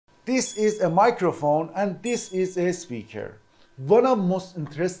This is a microphone and this is a speaker. One of the most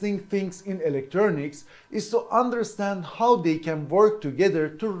interesting things in electronics is to understand how they can work together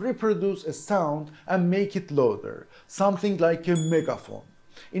to reproduce a sound and make it louder, something like a megaphone.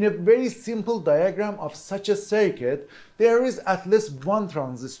 In a very simple diagram of such a circuit, there is at least one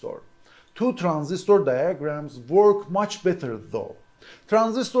transistor. Two transistor diagrams work much better though.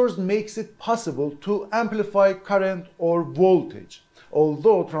 Transistors makes it possible to amplify current or voltage,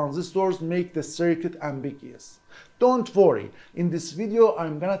 although transistors make the circuit ambiguous. Don't worry, in this video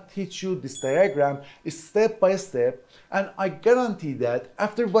I'm gonna teach you this diagram step by step, and I guarantee that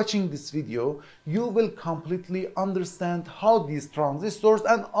after watching this video you will completely understand how these transistors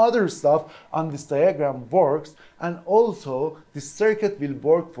and other stuff on this diagram works, and also this circuit will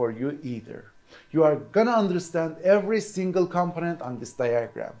work for you either. You are gonna understand every single component on this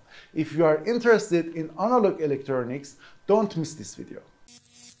diagram. If you are interested in analog electronics, don't miss this video.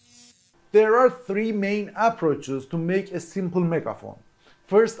 There are three main approaches to make a simple megaphone.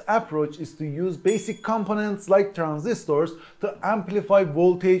 First approach is to use basic components like transistors to amplify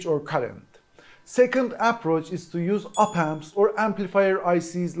voltage or current. Second approach is to use op-amps or amplifier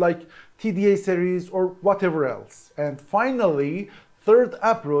ICs like TDA series or whatever else. And finally, third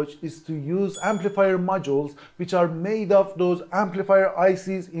approach is to use amplifier modules, which are made of those amplifier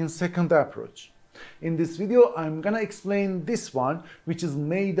ICs in second approach. In this video, I'm gonna explain this one, which is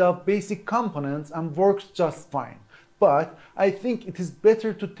made of basic components and works just fine. But I think it is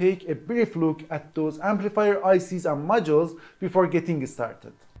better to take a brief look at those amplifier ICs and modules before getting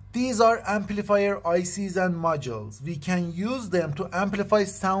started. These are amplifier ICs and modules. We can use them to amplify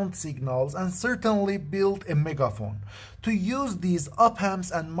sound signals and certainly build a megaphone. To use these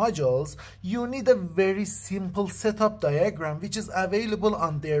op-amps and modules, you need a very simple setup diagram which is available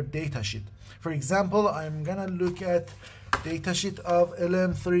on their datasheet. For example, I'm gonna look at datasheet of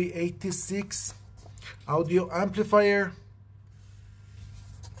LM386 audio amplifier.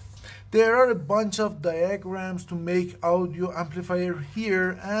 There are a bunch of diagrams to make audio amplifier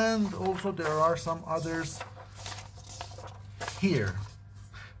here, and also there are some others here.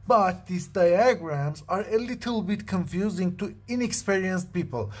 But these diagrams are a little bit confusing to inexperienced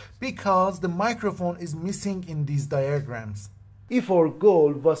people because the microphone is missing in these diagrams. If our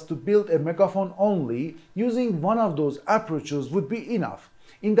goal was to build a megaphone only, using one of those approaches would be enough.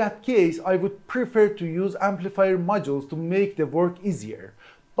 In that case, I would prefer to use amplifier modules to make the work easier.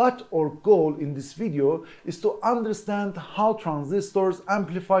 But our goal in this video is to understand how transistors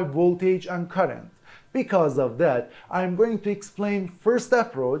amplify voltage and current. Because of that, I am going to explain first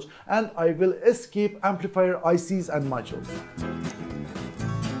approach and I will skip amplifier ICs and modules.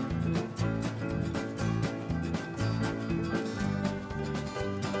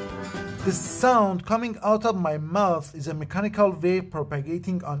 The sound coming out of my mouth is a mechanical wave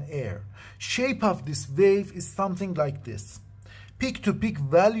propagating on air. Shape of this wave is something like this. Peak-to-peak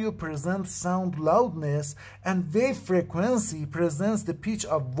value presents sound loudness, and wave frequency presents the pitch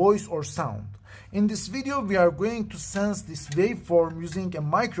of voice or sound. In this video, we are going to sense this waveform using a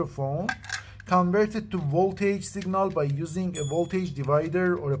microphone, convert it to voltage signal by using a voltage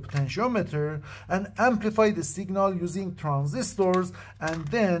divider or a potentiometer, and amplify the signal using transistors, and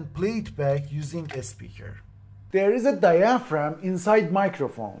then play it back using a speaker. There is a diaphragm inside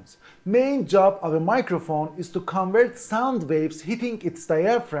microphones. Main job of a microphone is to convert sound waves hitting its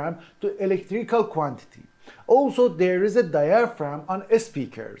diaphragm to electrical quantity. Also, there is a diaphragm on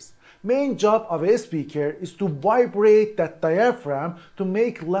speakers. Main job of a speaker is to vibrate that diaphragm to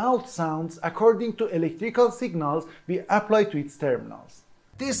make loud sounds according to electrical signals we apply to its terminals.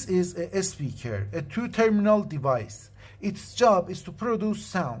 This is a speaker, a two-terminal device. Its job is to produce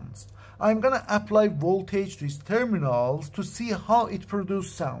sounds. I'm gonna apply voltage to its terminals to see how it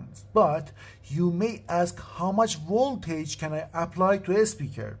produces sounds. But you may ask, how much voltage can I apply to a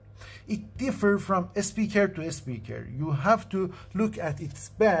speaker? It differs from a speaker to a speaker. You have to look at its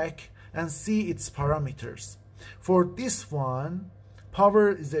back and see its parameters. For this one,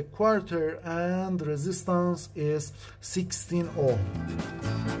 power is a quarter and resistance is 16 ohm.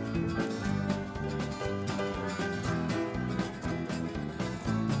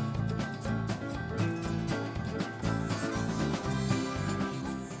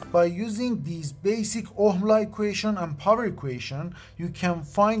 By using these basic ohm law equation and power equation, you can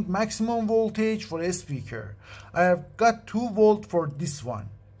find maximum voltage for a speaker. I have got 2 volt for this one.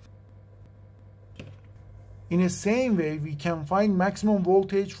 In the same way, we can find maximum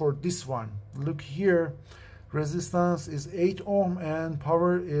voltage for this one. Look here, resistance is 8 ohm and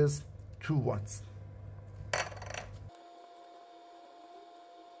power is 2 watts.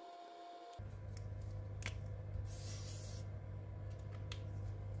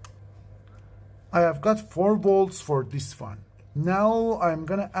 I have got 4 volts for this one. Now I'm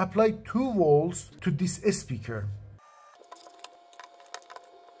gonna apply 2 volts to this speaker.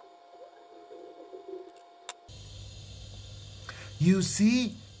 You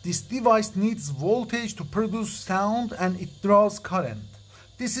see, this device needs voltage to produce sound and it draws current.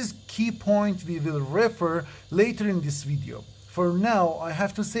 This is key point we will refer later in this video. For now, I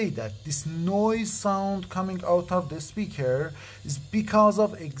have to say that this noise sound coming out of the speaker is because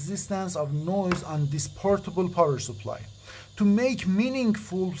of existence of noise on this portable power supply. To make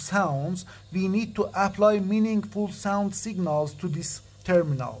meaningful sounds, we need to apply meaningful sound signals to these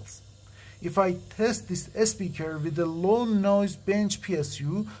terminals. If I test this speaker with a low noise bench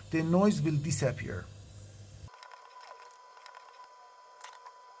PSU, the noise will disappear.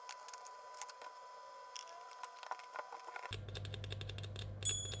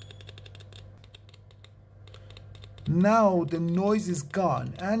 Now the noise is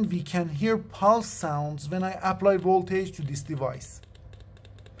gone and we can hear pulse sounds when I apply voltage to this device.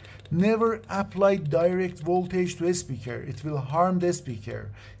 Never apply direct voltage to a speaker, it will harm the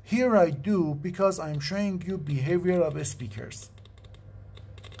speaker. Here I do because I'm showing you behavior of speakers.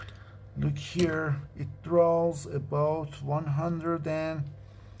 Look here, it draws about 110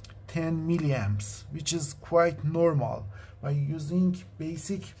 milliamps, which is quite normal. By using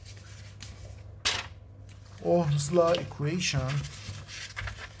basic Ohm's law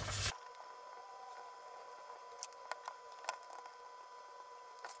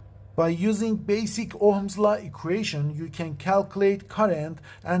equation, you can calculate current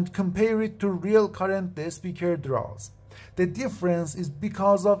and compare it to real current the speaker draws. The difference is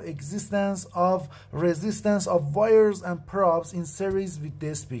because of existence of resistance of wires and probes in series with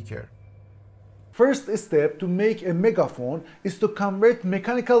the speaker. First step to make a megaphone is to convert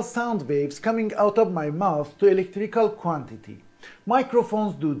mechanical sound waves coming out of my mouth to electrical quantity.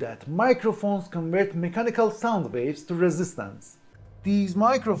 Microphones do that. Microphones convert mechanical sound waves to resistance. These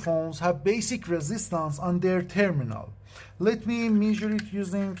microphones have basic resistance on their terminal. Let me measure it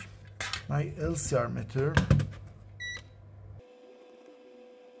using my LCR meter.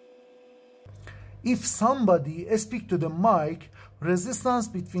 If somebody speaks to the mic, resistance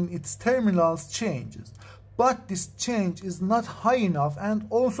between its terminals changes. But this change is not high enough and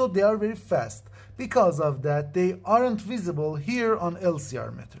also they are very fast. Because of that, they aren't visible here on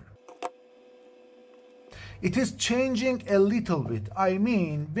LCR meter. It is changing a little bit. I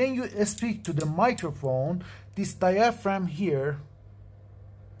mean, when you speak to the microphone, this diaphragm here,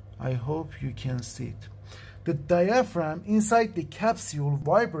 I hope you can see it. The diaphragm inside the capsule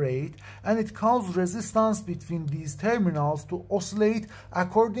vibrate and it causes resistance between these terminals to oscillate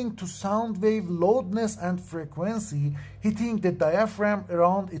according to sound wave loudness and frequency, hitting the diaphragm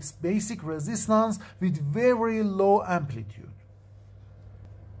around its basic resistance with very low amplitude.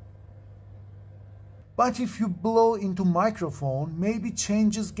 But if you blow into microphone, maybe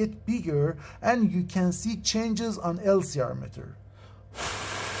changes get bigger and you can see changes on LCR meter.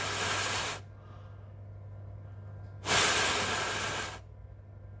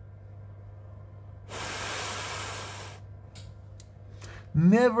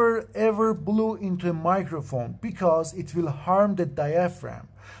 Never ever blow into a microphone because it will harm the diaphragm.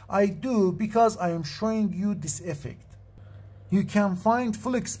 I do because I am showing you this effect. You can find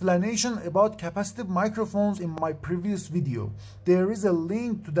full explanation about capacitive microphones in my previous video. There is a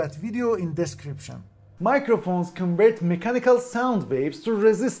link to that video in description. Microphones convert mechanical sound waves to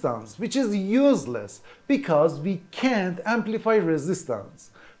resistance, which is useless because we can't amplify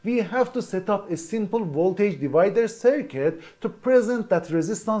resistance. We have to set up a simple voltage divider circuit to present that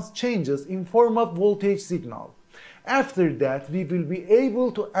resistance changes in form of voltage signal. After that, we will be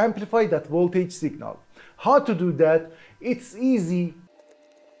able to amplify that voltage signal. How to do that? It's easy.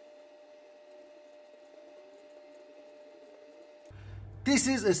 This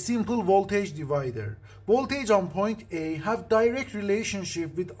is a simple voltage divider. Voltage on point A have direct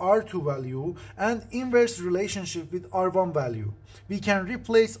relationship with R2 value and inverse relationship with R1 value. We can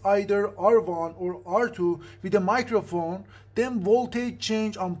replace either R1 or R2 with a microphone, then voltage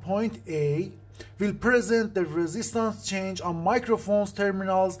change on point A will present the resistance change on microphone's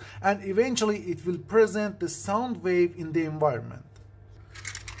terminals and eventually it will present the sound wave in the environment.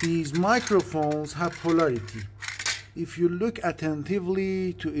 These microphones have polarity. If you look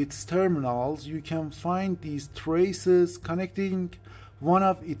attentively to its terminals, you can find these traces connecting one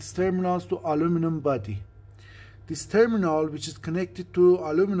of its terminals to aluminum body. This terminal, which is connected to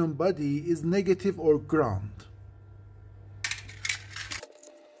aluminum body, is negative or ground.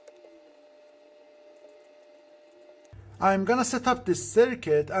 I'm gonna set up this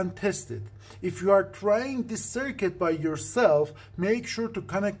circuit and test it. If you are trying this circuit by yourself, make sure to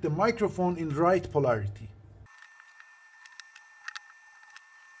connect the microphone in right polarity.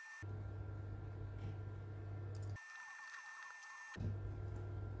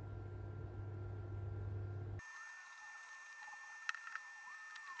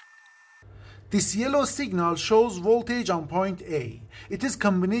 This yellow signal shows voltage on point A. It is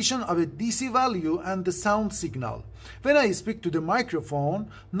combination of a DC value and the sound signal. When I speak to the microphone,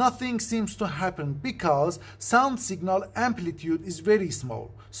 nothing seems to happen because sound signal amplitude is very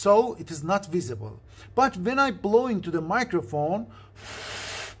small, so it is not visible. But when I blow into the microphone,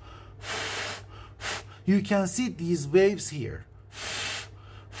 you can see these waves here.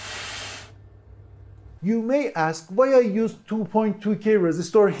 You may ask why I use 2.2K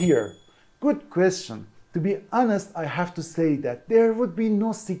resistor here. Good question. To be honest, I have to say that there would be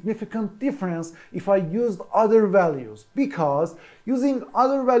no significant difference if I used other values, because using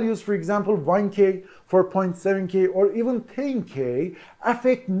other values, for example 1K, 4.7K or even 10K,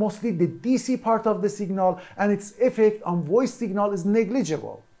 affect mostly the DC part of the signal, and its effect on voice signal is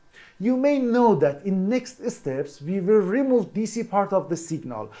negligible. You may know that in next steps we will remove DC part of the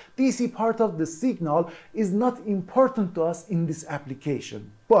signal. DC part of the signal is not important to us in this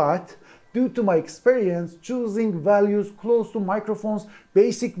application, but due to my experience, choosing values close to microphone's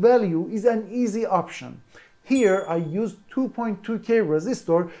basic value is an easy option. Here I use 2.2K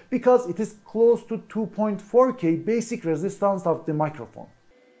resistor because it is close to 2.4K basic resistance of the microphone.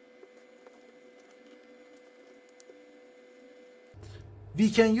 We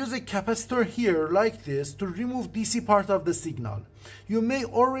can use a capacitor here like this to remove DC part of the signal. You may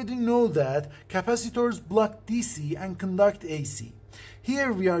already know that capacitors block DC and conduct AC.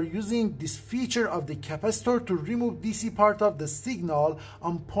 Here we are using this feature of the capacitor to remove DC part of the signal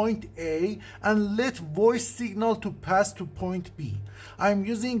on point A and let voice signal to pass to point B. I am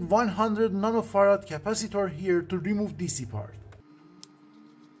using 100 nanofarad capacitor here to remove DC part.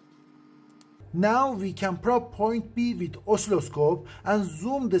 Now we can probe point B with oscilloscope and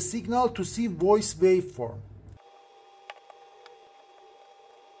zoom the signal to see voice waveform.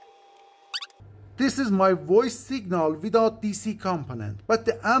 This is my voice signal without DC component, but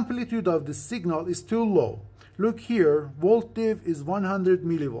the amplitude of the signal is too low. Look here, volt div is 100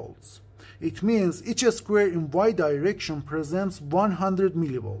 millivolts. It means each square in Y direction presents 100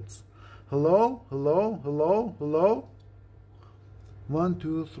 millivolts. Hello, hello, hello, hello? 1,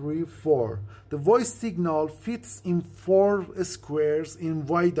 2, 3, 4. The voice signal fits in 4 squares in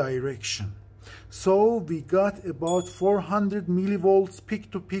Y direction. So we got about 400 millivolts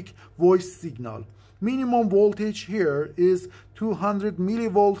peak-to-peak voice signal. Minimum voltage here is 200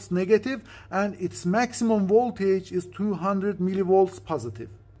 millivolts negative and its maximum voltage is 200 millivolts positive.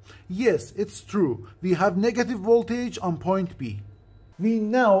 Yes, it's true. We have negative voltage on point B. We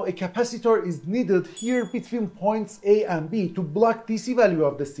know a capacitor is needed here between points A and B to block DC value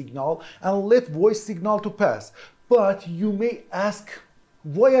of the signal and let voice signal to pass. But you may ask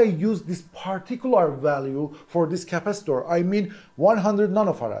why I use this particular value for this capacitor, I mean 100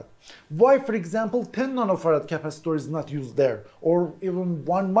 nanofarad. Why, for example, 10 nanofarad capacitor is not used there, or even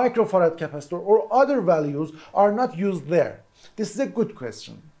 1 microfarad capacitor or other values are not used there? This is a good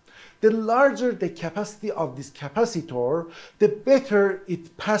question. The larger the capacity of this capacitor, the better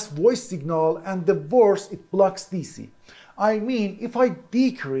it passes voice signal and the worse it blocks DC. I mean, if I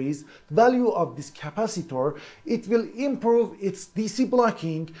decrease the value of this capacitor, it will improve its DC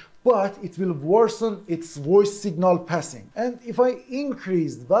blocking, but it will worsen its voice signal passing. And if I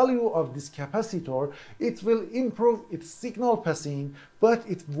increase the value of this capacitor, it will improve its signal passing, but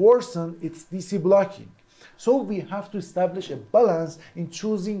it worsen its DC blocking. So we have to establish a balance in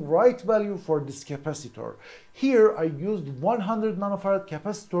choosing right value for this capacitor. Here I used 100 nanofarad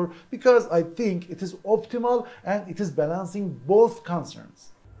capacitor because I think it is optimal and it is balancing both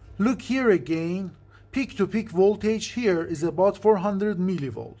concerns. Look here again. Peak-to-peak voltage here is about 400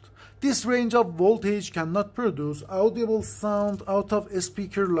 millivolt. This range of voltage cannot produce audible sound out of a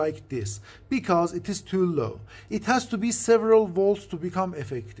speaker like this because it is too low. It has to be several volts to become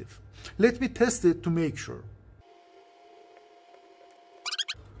effective. Let me test it to make sure.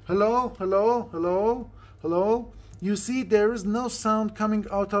 Hello, hello, hello, hello. You see there is no sound coming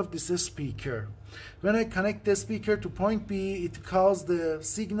out of this speaker. When I connect the speaker to point B, it causes the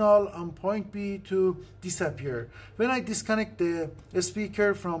signal on point B to disappear. When I disconnect the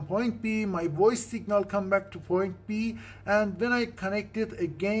speaker from point B, my voice signal comes back to point B, and when I connect it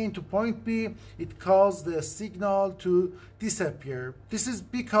again to point B, it causes the signal to disappear. This is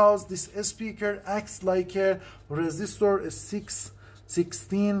because this speaker acts like a resistor, a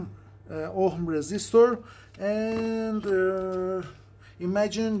 16 ohm resistor, and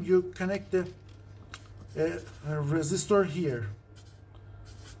Imagine you connect a resistor here.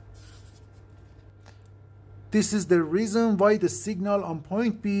 This is the reason why the signal on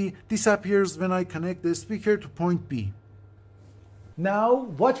point B disappears when I connect the speaker to point B. Now,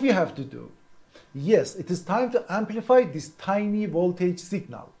 what we have to do? Yes, it is time to amplify this tiny voltage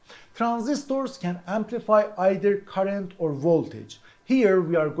signal. Transistors can amplify either current or voltage. Here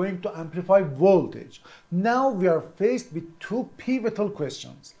we are going to amplify voltage. Now we are faced with two pivotal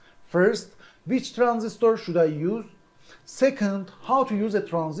questions. First, which transistor should I use? Second, how to use a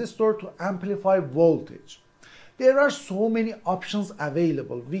transistor to amplify voltage. There are so many options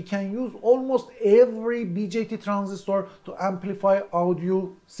available. We can use almost every BJT transistor to amplify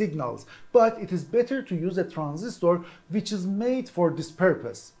audio signals, but it is better to use a transistor which is made for this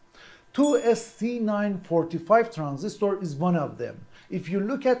purpose. 2SC945 transistor is one of them. If you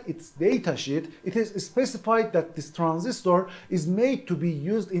look at its datasheet, it is specified that this transistor is made to be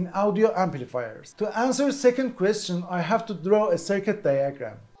used in audio amplifiers. To answer the second question, I have to draw a circuit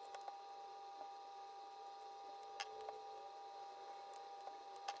diagram.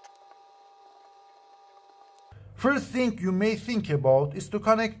 First thing you may think about is to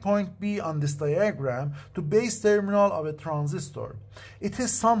connect point B on this diagram to base terminal of a transistor. It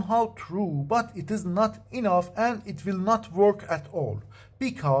is somehow true, but it is not enough and it will not work at all,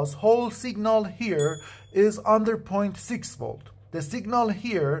 because whole signal here is under 0.6 volt. The signal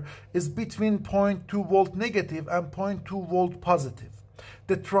here is between 0.2 volt negative and 0.2 volt positive.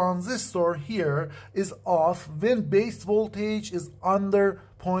 The transistor here is off when base voltage is under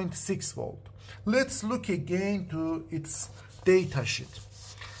 0.6 volt. Let's look again to its datasheet.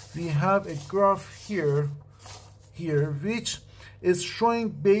 We have a graph here which is showing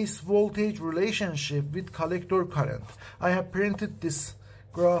base voltage relationship with collector current. I have printed this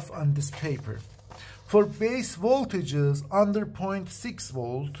graph on this paper. For base voltages under 0.6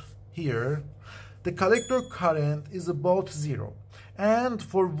 volt here, the collector current is about 0. And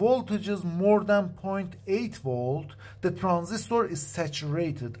for voltages more than 0.8 volt, the transistor is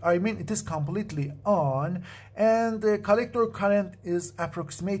saturated. I mean, it is completely on and the collector current is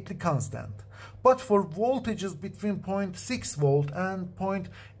approximately constant. But for voltages between 0.6 volt and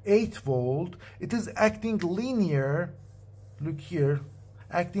 0.8 volt, it is acting linear. Look here,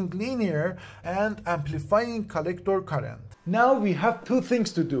 acting linear and amplifying collector current. Now we have two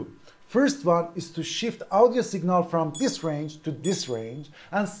things to do. First one is to shift audio signal from this range to this range,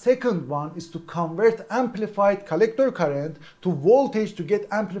 and second one is to convert amplified collector current to voltage to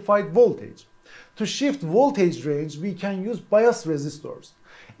get amplified voltage. To shift voltage range, we can use bias resistors.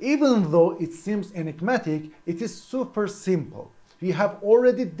 Even though it seems enigmatic, it is super simple. We have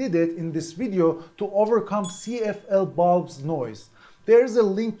already did it in this video to overcome CFL bulb's noise. There is a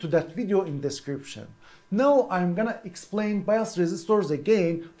link to that video in description. Now I'm gonna explain bias resistors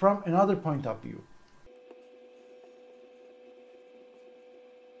again from another point of view.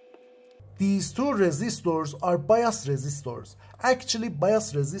 These two resistors are bias resistors. Actually,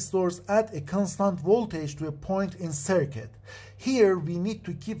 bias resistors add a constant voltage to a point in circuit. Here we need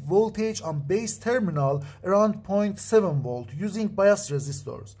to keep voltage on base terminal around 0.7 volt using bias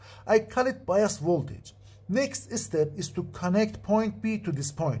resistors. I call it bias voltage. Next step is to connect point B to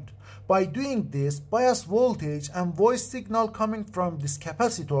this point. By doing this, bias voltage and voice signal coming from this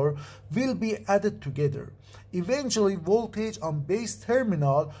capacitor will be added together. Eventually, voltage on base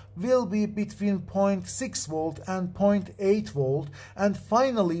terminal will be between 0.6 volt and 0.8 volt, and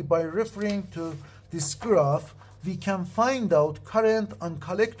finally, by referring to this graph, we can find out current on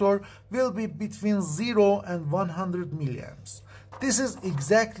collector will be between 0 and 100 milliamps. This is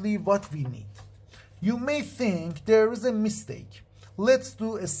exactly what we need. You may think there is a mistake. Let's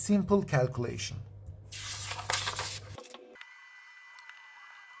do a simple calculation.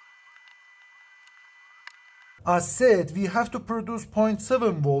 As said, we have to produce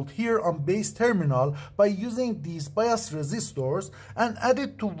 0.7 volt here on base terminal by using these bias resistors and add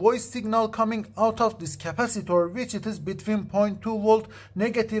it to voice signal coming out of this capacitor, which it is between 0.2 volt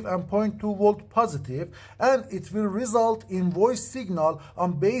negative and 0.2 volt positive, and it will result in voice signal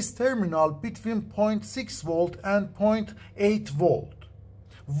on base terminal between 0.6 volt and 0.8 volt.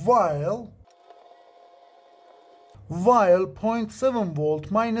 While 0.7 volt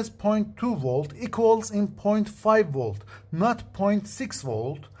minus 0.2 volt equals in 0.5 volt, not 0.6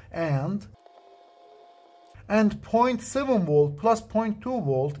 volt, and 0.7 volt plus 0.2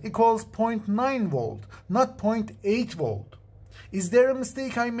 volt equals 0.9 volt, not 0.8 volt. Is there a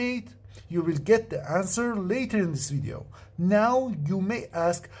mistake I made? You will get the answer later in this video. Now you may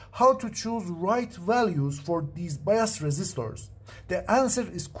ask how to choose right values for these bias resistors. The answer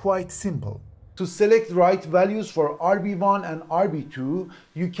is quite simple. To select right values for RB1 and RB2,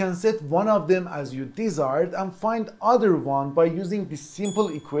 you can set one of them as you desired and find other one by using this simple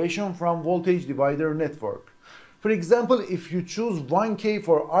equation from voltage divider network. For example, if you choose 1K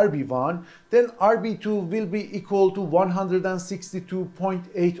for RB1, then RB2 will be equal to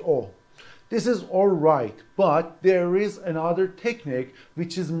 162.80. This is alright, but there is another technique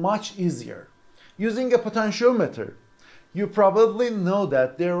which is much easier. Using a potentiometer. You probably know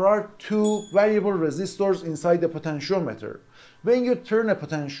that there are two variable resistors inside the potentiometer. When you turn a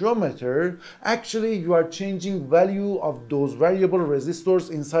potentiometer, actually you are changing value of those variable resistors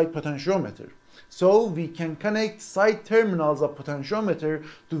inside potentiometer. So we can connect side terminals of potentiometer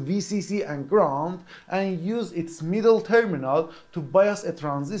to VCC and ground and use its middle terminal to bias a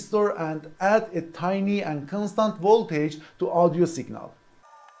transistor and add a tiny and constant voltage to audio signal.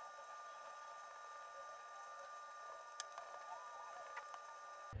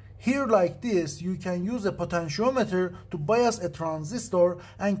 Here like this, you can use a potentiometer to bias a transistor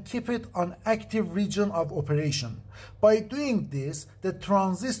and keep it on active region of operation. By doing this, the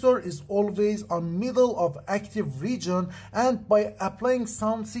transistor is always on middle of active region, and by applying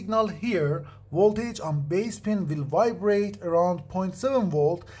sound signal here, voltage on base pin will vibrate around 0.7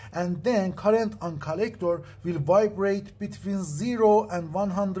 volt, and then current on collector will vibrate between 0 and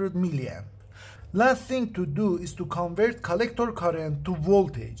 100 milliamp. Last thing to do is to convert collector current to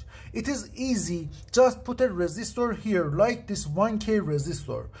voltage. It is easy, just put a resistor here like this 1K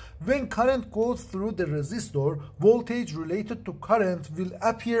resistor. When current goes through the resistor, voltage related to current will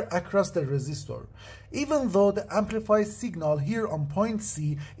appear across the resistor. Even though the amplified signal here on point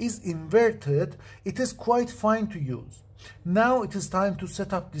C is inverted, it is quite fine to use. Now it is time to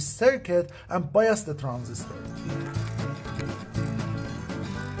set up this circuit and bias the transistor.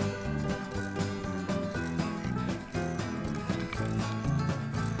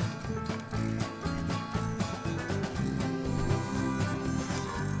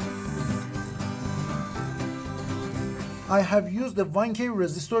 I have used a 1K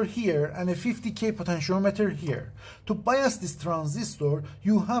resistor here and a 50K potentiometer here. To bias this transistor,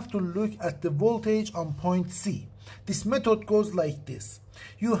 you have to look at the voltage on point C. This method goes like this.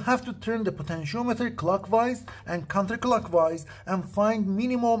 You have to turn the potentiometer clockwise and counterclockwise and find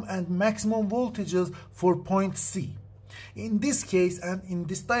minimum and maximum voltages for point C. In this case and in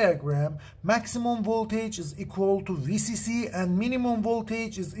this diagram, maximum voltage is equal to VCC and minimum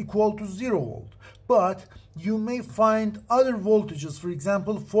voltage is equal to 0 volt. But you may find other voltages, for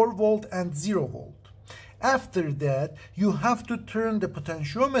example 4 volt and 0 volt. After that, you have to turn the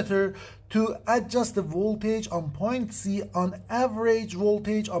potentiometer to adjust the voltage on point C on average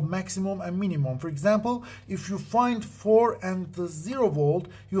voltage of maximum and minimum. For example, if you find 4 and 0 volt,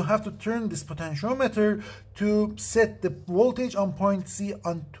 you have to turn this potentiometer to set the voltage on point C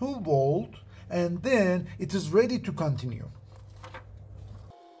on 2 volt, and then it is ready to continue.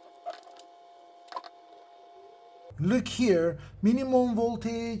 Look here, minimum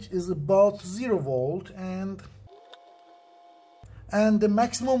voltage is about 0 volt and the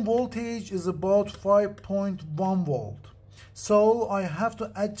maximum voltage is about 5.1 volt. So I have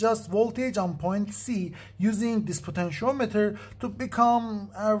to adjust voltage on point C using this potentiometer to become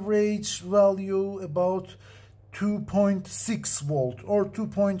average value about 2.6 volt or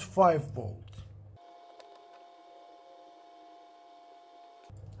 2.5 volt.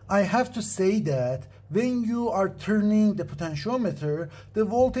 I have to say that when you are turning the potentiometer, the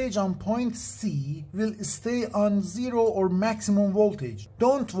voltage on point C will stay on 0 or maximum voltage.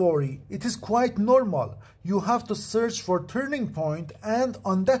 Don't worry, it is quite normal. You have to search for turning point, and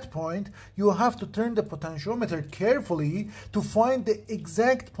on that point you have to turn the potentiometer carefully to find the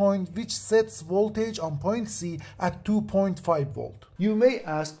exact point which sets voltage on point C at 2.5 volt. You may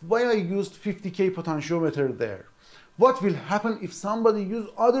ask why I used 50K potentiometer there. What will happen if somebody use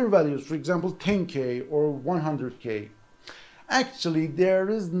other values, for example 10K or 100K? Actually, there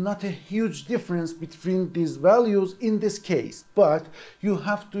is not a huge difference between these values in this case, but you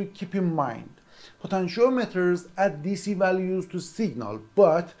have to keep in mind. Potentiometers add DC values to signal,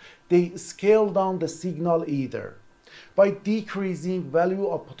 but they scale down the signal either. By decreasing value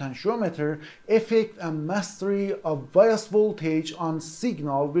of potentiometer, effect and mastery of bias voltage on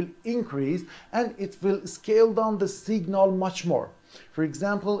signal will increase and it will scale down the signal much more. For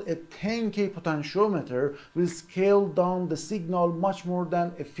example, a 10K potentiometer will scale down the signal much more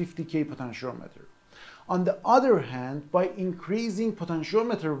than a 50K potentiometer. On the other hand, by increasing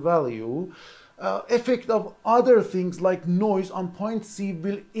potentiometer value, effect of other things like noise on point C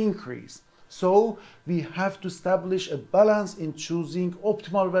will increase. So we have to establish a balance in choosing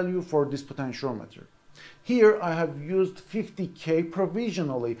optimal value for this potentiometer. Here I have used 50K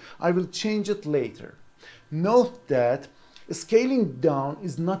provisionally. I will change it later. Note that scaling down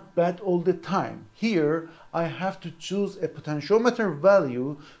is not bad all the time. Here I have to choose a potentiometer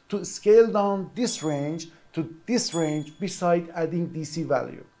value to scale down this range to this range beside adding DC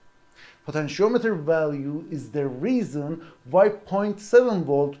value. Potentiometer value is the reason why 0.7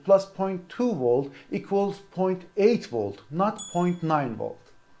 volt plus 0.2 volt equals 0.8 volt, not 0.9 volt.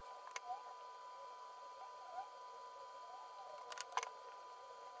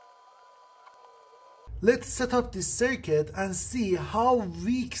 Let's set up this circuit and see how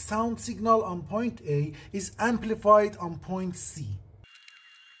weak sound signal on point A is amplified on point C.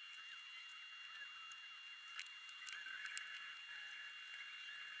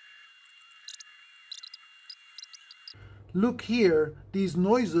 Look here, these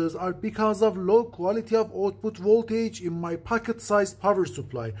noises are because of low quality of output voltage in my pocket-sized power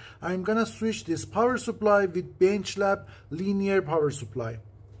supply. I'm gonna switch this power supply with bench lab linear power supply.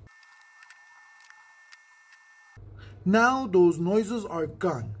 Now those noises are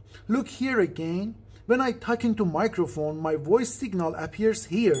gone. Look here again. When I talk into microphone, my voice signal appears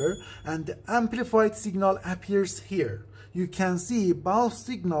here and the amplified signal appears here. You can see both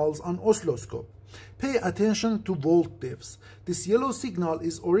signals on oscilloscope. Pay attention to volt diffs. This yellow signal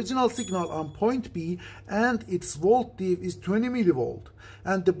is original signal on point B and its volt diff is 20 millivolt.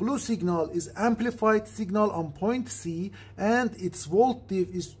 And the blue signal is amplified signal on point C and its volt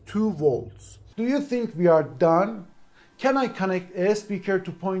diff is 2 volts. Do you think we are done? Can I connect a speaker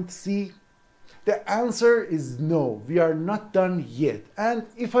to point C? The answer is no, we are not done yet. And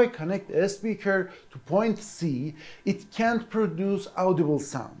if I connect a speaker to point C, it can't produce audible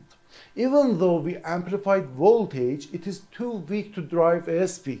sound. Even though we amplified voltage, it is too weak to drive a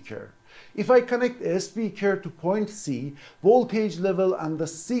speaker. If I connect a speaker to point C, voltage level and the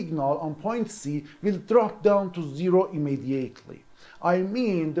signal on point C will drop down to zero immediately. I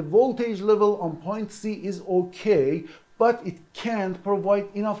mean, the voltage level on point C is okay, but it can't provide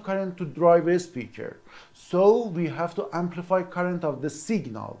enough current to drive a speaker. So we have to amplify current of the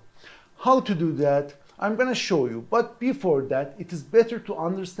signal. How to do that? I'm gonna show you, but before that, it is better to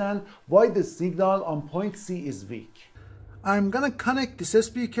understand why the signal on point C is weak. I'm gonna connect this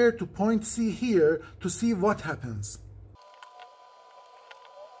speaker to point C here to see what happens.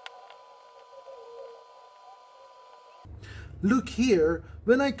 Look here,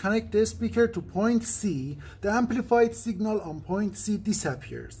 when I connect the speaker to point C, the amplified signal on point C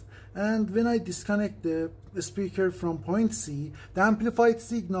disappears. And when I disconnect the speaker from point C, the amplified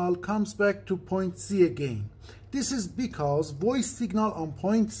signal comes back to point C again. This is because voice signal on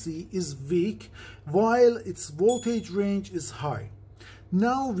point C is weak while its voltage range is high.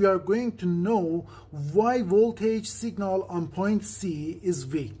 Now we are going to know why voltage signal on point C is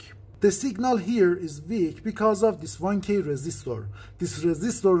weak. The signal here is weak because of this 1K resistor. This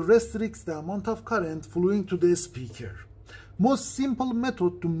resistor restricts the amount of current flowing to the speaker. Most simple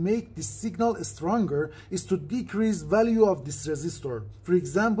method to make this signal stronger is to decrease value of this resistor. For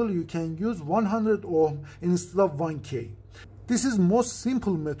example, you can use 100 ohm instead of 1K. This is most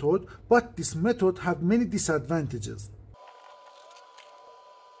simple method, but this method have many disadvantages.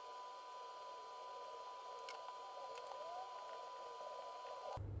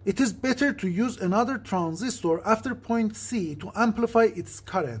 It is better to use another transistor after point C to amplify its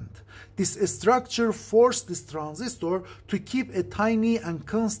current. This structure forces this transistor to keep a tiny and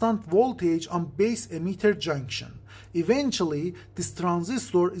constant voltage on base emitter junction. Eventually, this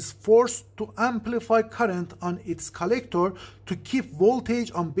transistor is forced to amplify current on its collector to keep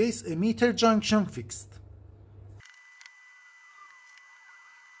voltage on base emitter junction fixed.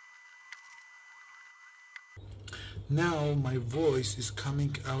 Now my voice is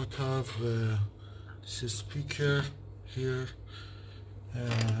coming out of this speaker here,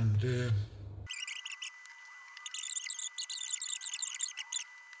 and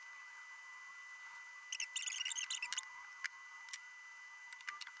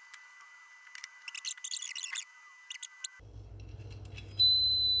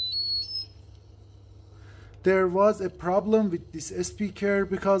there was a problem with this speaker.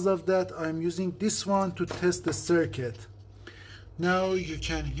 Because of that, I'm using this one to test the circuit. Now you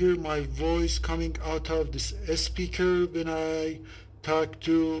can hear my voice coming out of this speaker when I talk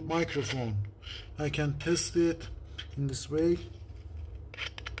to microphone. I can test it in this way.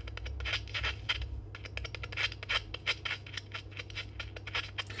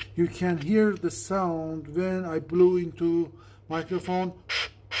 You can hear the sound when I blow into microphone.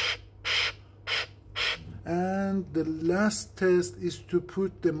 And the last test is to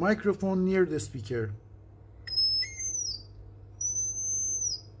put the microphone near the speaker.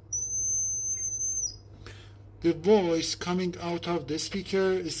 the voice coming out of the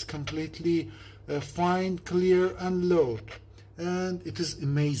speaker is completely fine, clear and loud, and it is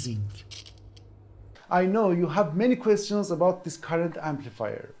amazing. I know you have many questions about this current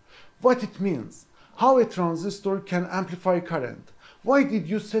amplifier. What it means, how a transistor can amplify current, why did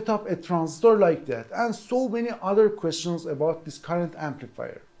you set up a transistor like that, and so many other questions about this current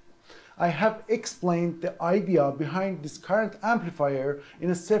amplifier. I have explained the idea behind this current amplifier in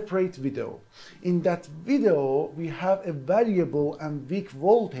a separate video. In that video, we have a variable and weak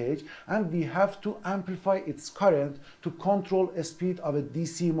voltage, and we have to amplify its current to control a speed of a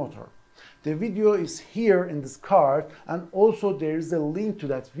DC motor. The video is here in this card, and also there is a link to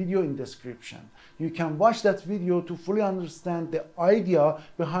that video in description. You can watch that video to fully understand the idea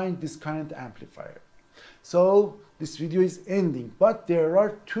behind this current amplifier. So this video is ending, but there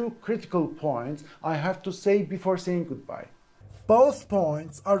are two critical points I have to say before saying goodbye. Both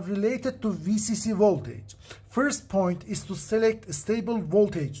points are related to VCC voltage. First point is to select a stable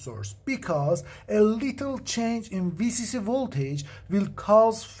voltage source, because a little change in VCC voltage will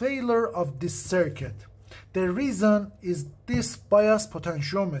cause failure of this circuit. The reason is this bias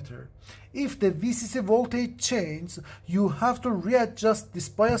potentiometer. If the VCC voltage changes, you have to readjust this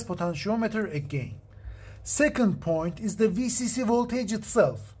bias potentiometer again. Second point is the VCC voltage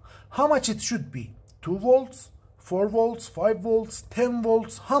itself. How much it should be? 2 volts, 4 volts, 5 volts, 10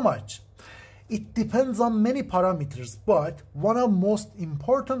 volts, how much? It depends on many parameters, but one of the most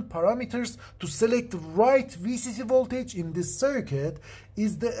important parameters to select the right VCC voltage in this circuit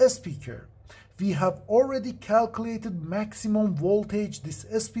is the speaker. We have already calculated maximum voltage this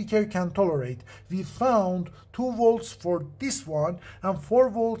speaker can tolerate. We found 2 volts for this one and 4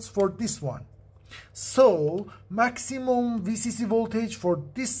 volts for this one. So maximum VCC voltage for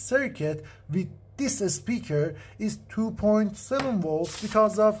this circuit with this speaker is 2.7 volts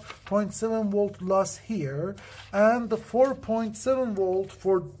because of 0.7 volt loss here, and the 4.7 volt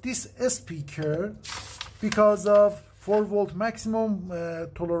for this speaker because of 4 volt maximum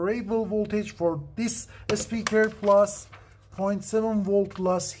tolerable voltage for this speaker plus 0.7 volt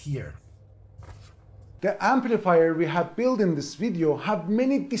loss here. The amplifier we have built in this video have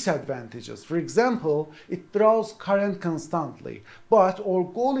many disadvantages. For example, it draws current constantly. But our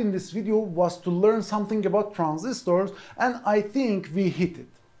goal in this video was to learn something about transistors, and I think we hit it.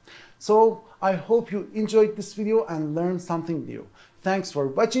 So I hope you enjoyed this video and learned something new. Thanks for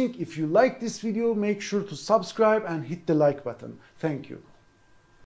watching. If you like this video, make sure to subscribe and hit the like button. Thank you.